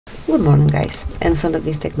Good morning, guys. In front of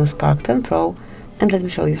me is Tecno Spark 10 Pro, and let me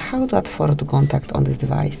show you how to add photo to contact on this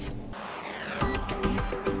device.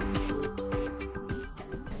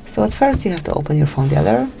 So at first you have to open your phone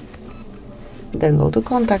gallery, then go to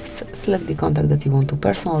contacts, select the contact that you want to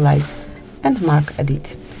personalize and mark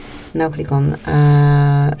edit. Now click on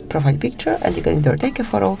profile picture and you can either take a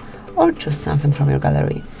photo or choose something from your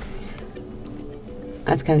gallery.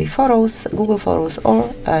 It can be photos, Google Photos,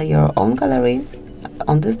 or your own gallery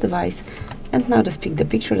on this device. And now just pick the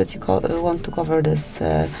picture that you want to cover this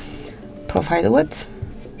profile with.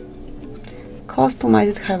 Customize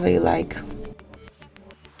it however you like.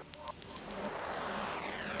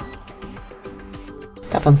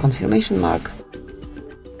 Tap on confirmation mark.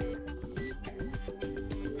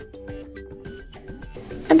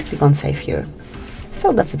 And click on save here.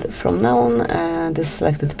 So that's it. From now on, this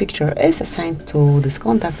selected picture is assigned to this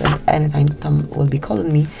contact, and anytime Tom will be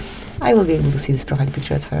calling me, I will be able to see this profile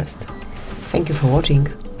picture at first. Thank you for watching.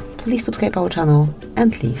 Please subscribe our channel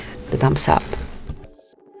and leave the thumbs up.